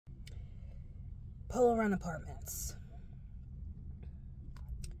Polo Run Apartments.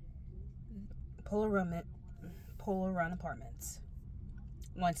 Polo Run Apartments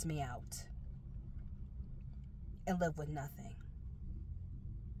wants me out and live with nothing.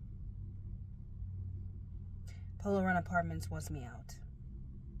 Polo Run Apartments wants me out.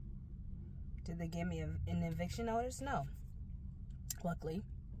 Did they give me an eviction notice? No. Luckily.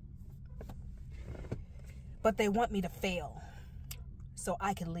 But they want me to fail so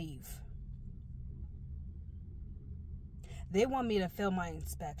I can leave. They want me to fail my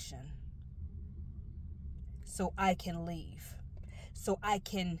inspection so I can leave. So I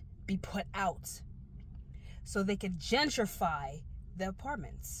can be put out. So they can gentrify the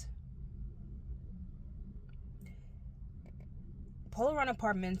apartments. Polo Run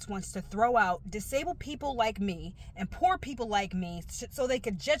Apartments wants to throw out disabled people like me and poor people like me so they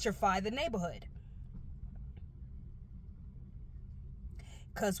could gentrify the neighborhood.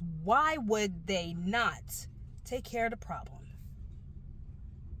 Because why would they not take care of the problem?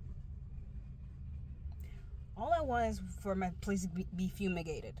 All I want is for my place to be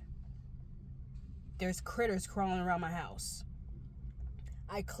fumigated. There's critters crawling around my house.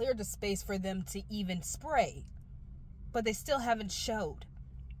 I cleared the space for them to even spray, but they still haven't showed.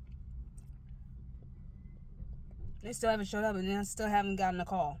 They still haven't showed up, and I still haven't gotten a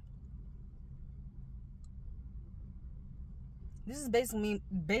call. This is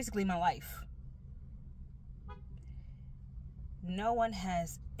basically my life. No one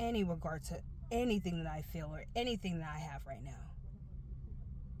has any regard to anything that I feel or anything that I have right now.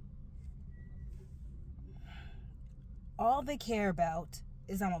 All they care about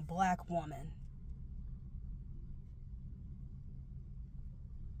is I'm a black woman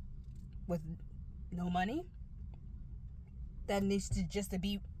with no money that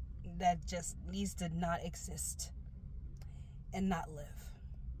just needs to not exist and not live.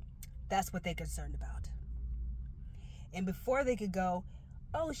 That's what they're concerned about. And before they could go,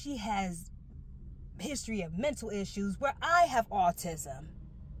 oh, she has history of mental issues, where I have autism.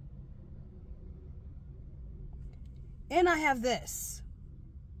 And I have this.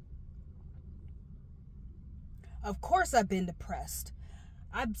 Of course I've been depressed.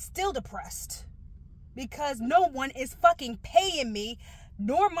 I'm still depressed. Because no one is fucking paying me,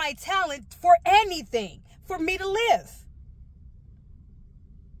 nor my talent, for anything, for me to live.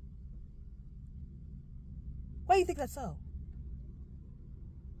 Why do you think that's so?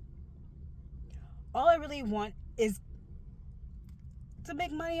 All I really want is to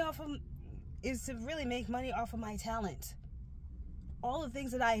make money really make money off of my talent. All the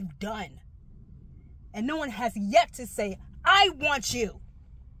things that I've done. And no one has yet to say, I want you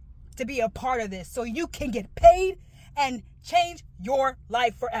to be a part of this so you can get paid and change your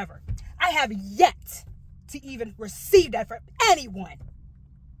life forever. I have yet to even receive that from anyone.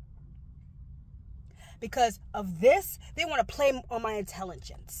 Because of this, they want to play on my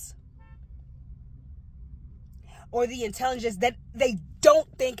intelligence. Or the intelligence that they don't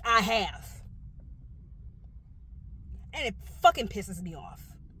think I have. And it fucking pisses me off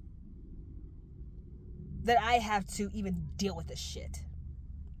that I have to even deal with this shit.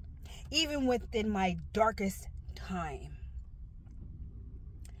 Even within my darkest time.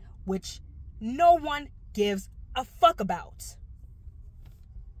 Which no one gives a fuck about.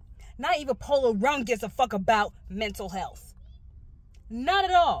 Not even Polo Run gives a fuck about mental health. Not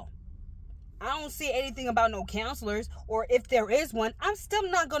at all. I don't see anything about no counselors, or if there is one, I'm still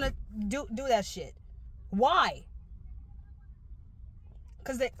not gonna do that shit. Why?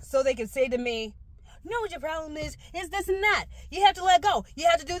 So they can say to me, no, what your problem is this and that. You have to let go. You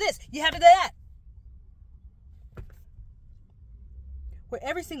have to do this. You have to do that. Where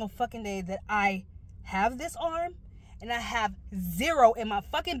every single fucking day that I have this arm, and I have zero in my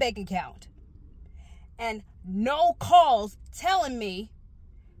fucking bank account, and no calls telling me,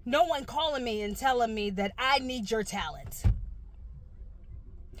 no one calling me and telling me that I need your talent.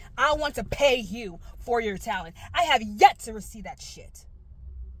 I want to pay you for your talent. I have yet to receive that shit.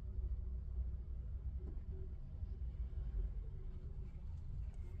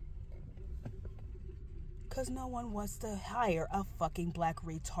 Because no one wants to hire a fucking black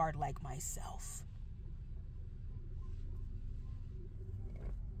retard like myself.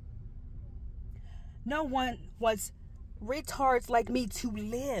 No one wants retards like me to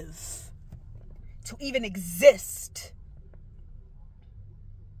live, to even exist.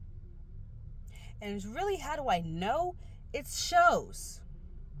 And it's really, how do I know? It shows.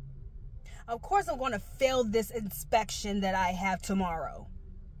 Of course I'm going to fail this inspection that I have tomorrow.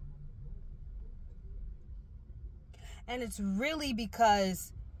 And it's really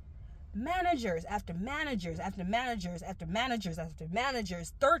because Managers after managers after managers after managers after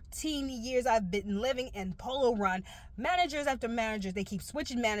managers. 13 years I've been living in Polo Run. Managers after managers. They keep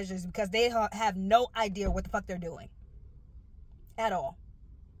switching managers because they have no idea what the fuck they're doing. At all.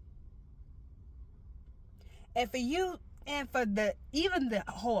 And for you, and for even the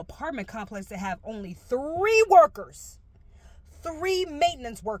whole apartment complex to have only 3 workers, 3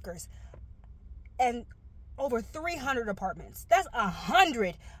 maintenance workers, and over 300 apartments. That's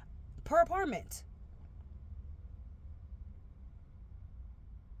 100 per apartment.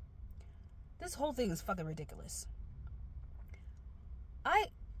 This whole thing is fucking ridiculous. I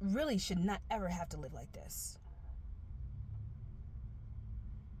really should not ever have to live like this.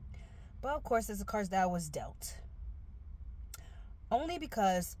 But of course, it's a cards that I was dealt. Only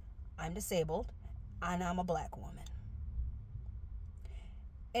because I'm disabled and I'm a black woman.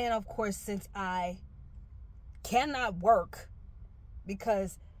 And of course, since I cannot work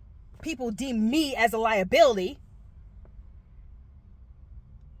because people deem me as a liability,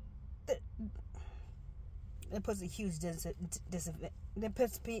 it puts a huge disadvantage.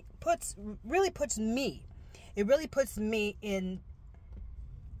 It really puts me in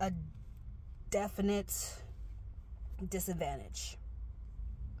a definite disadvantage.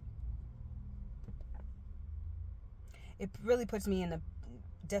 It really puts me in a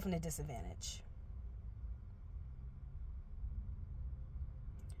definite disadvantage.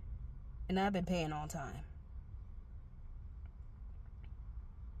 And I've been paying all time.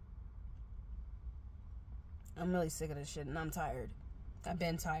 I'm really sick of this shit and I'm tired. I've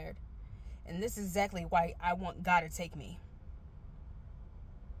been tired. And this is exactly why I want God to take me.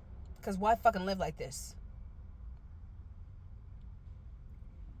 Because why fucking live like this?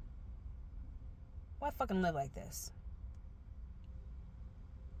 Why fucking live like this?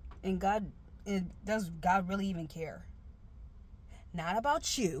 And does God really even care? Not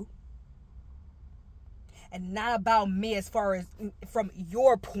about you. And not about me as far as from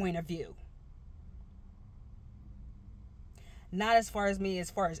your point of view. Not as far as me as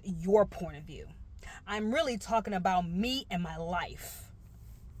far as your point of view. I'm really talking about me and my life.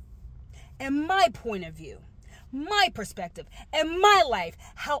 And my point of view. My perspective. And my life.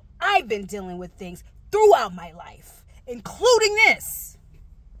 How I've been dealing with things throughout my life. Including this.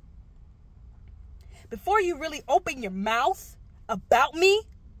 Before you really open your mouth about me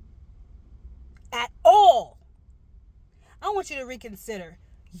at all, I want you to reconsider.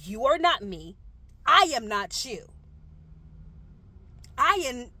 You are not me. I am not you. I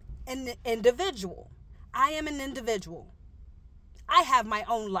am an individual. I am an individual. I have my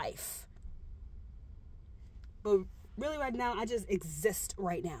own life. But really right now, I just exist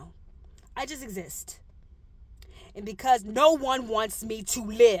right now. I just exist. And because no one wants me to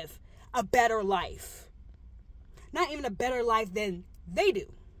live a better life. Not even a better life than they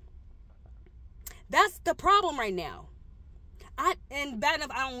do. That's the problem right now. And bad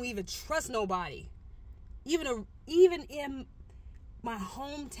enough, I don't even trust nobody. Even in my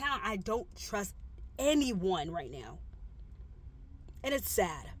hometown, I don't trust anyone right now. And it's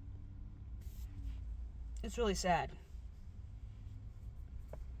sad. It's really sad.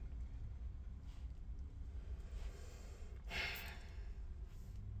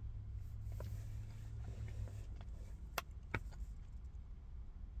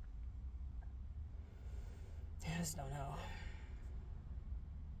 I just don't know.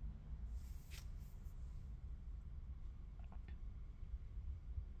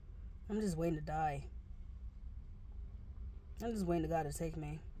 I'm just waiting to die. I'm just waiting to God to take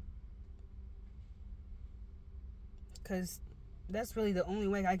me. Because that's really the only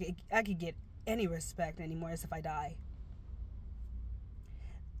way I could get any respect anymore is if I die.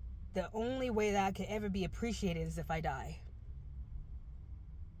 The only way that I could ever be appreciated is if I die.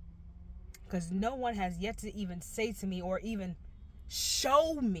 Because no one has yet to even say to me or even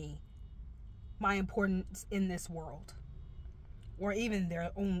show me my importance in this world. Or even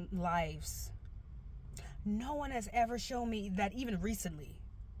their own lives. No one has ever shown me that even recently.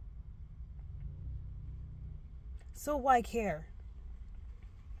 So why care?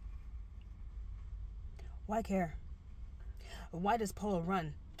 Why care? Why does Polo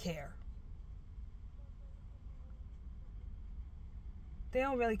Run care? They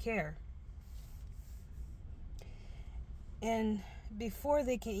don't really care. And before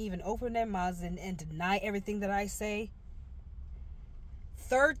they can even open their mouths and deny everything that I say,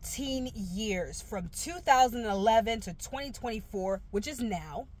 13 years from 2011 to 2024, which is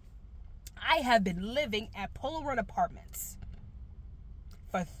now, I have been living at Polo Run Apartments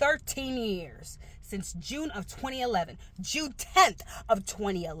for 13 years, since June of 2011, June 10th of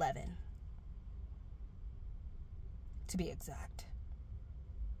 2011, to be exact.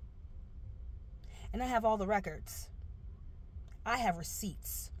 And I have all the records. I have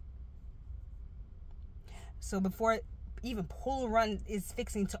receipts. So before even Polo Run is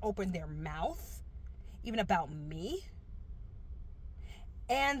fixing to open their mouth, even about me,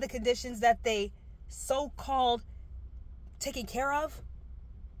 and the conditions that they so-called taking care of,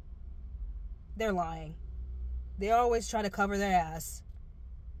 they're lying. They always try to cover their ass.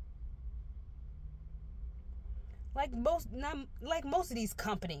 Like most of these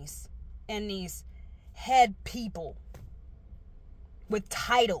companies and these head people with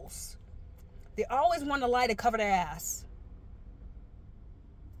titles, they always want to lie to cover their ass.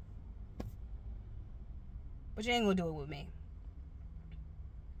 But you ain't gonna do it with me.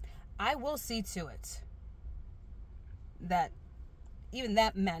 I will see to it that even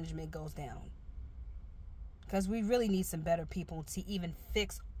that management goes down. Because we really need some better people to even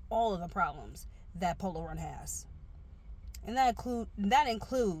fix all of the problems that Polo Run has. And that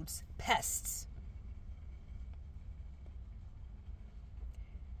includes pests.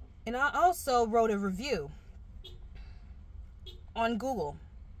 And I also wrote a review on Google.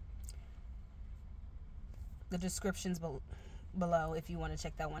 The description's below if you want to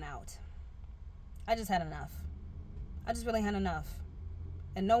check that one out. I just had enough. I just really had enough.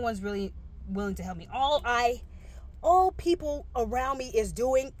 And no one's really willing to help me. All the people around me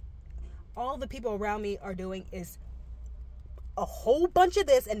are doing is a whole bunch of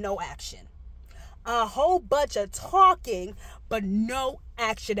this and no action. A whole bunch of talking, but no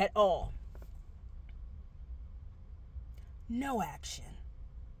action at all. No action.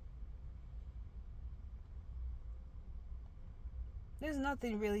 There's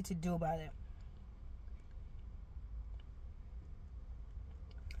nothing really to do about it.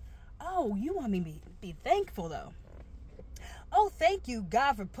 Oh, you want me to be thankful, though. Oh, thank you,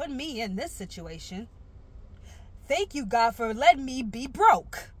 God, for putting me in this situation. Thank you, God, for letting me be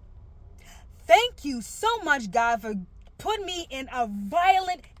broke. Thank you so much, God, for putting me in a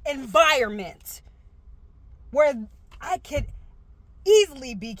violent environment where I could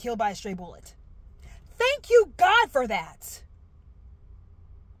easily be killed by a stray bullet. Thank you, God, for that.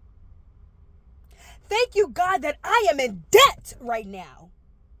 Thank you, God, that I am in debt right now.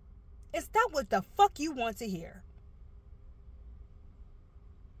 Is that what the fuck you want to hear?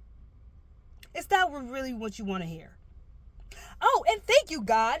 Is that really what you want to hear? Oh, and thank you,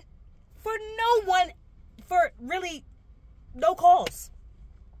 God, for really no calls.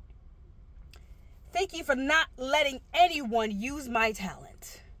 Thank you for not letting anyone use my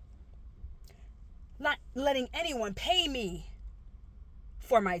talent. Not letting anyone pay me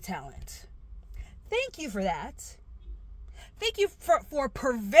for my talent. Thank you for that. Thank you for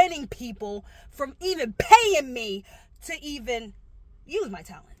preventing people from even paying me to even use my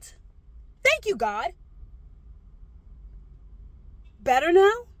talent. Thank you, God. Better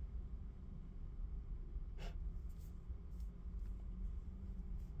now?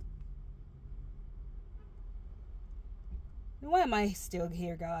 Why am I still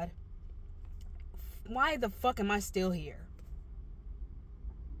here, God? Why the fuck am I still here?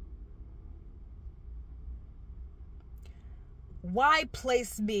 Why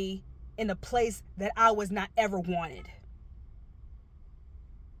place me in a place that I was not ever wanted?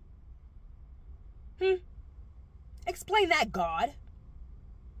 Explain that, God.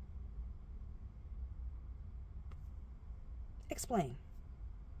 Explain.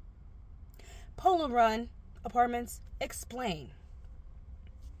 Polo Run Apartments, explain.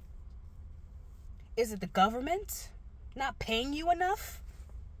 Is it the government not paying you enough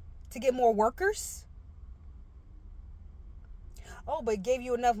to get more workers? Oh, but gave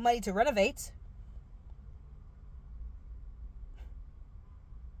you enough money to renovate.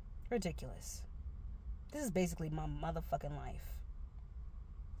 Ridiculous. This is basically my motherfucking life.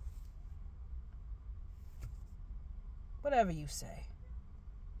 Whatever you say.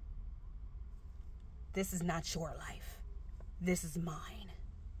 This is not your life. This is mine.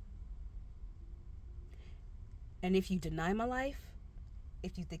 And if you deny my life,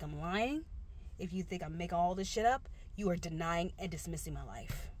 if you think I'm lying, if you think I'm making all this shit up, you are denying and dismissing my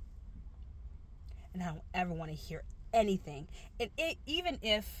life. And I don't ever want to hear anything. And even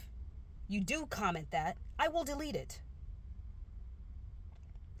if you do comment that, I will delete it.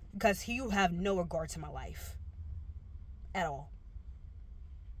 Because you have no regard to my life. At all.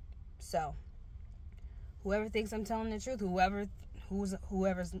 So, whoever thinks I'm telling the truth,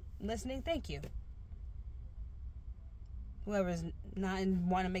 whoever's listening, thank you. Whoever's not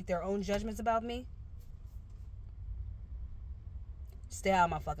want to make their own judgments about me, stay out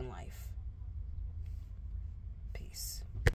of my fucking life.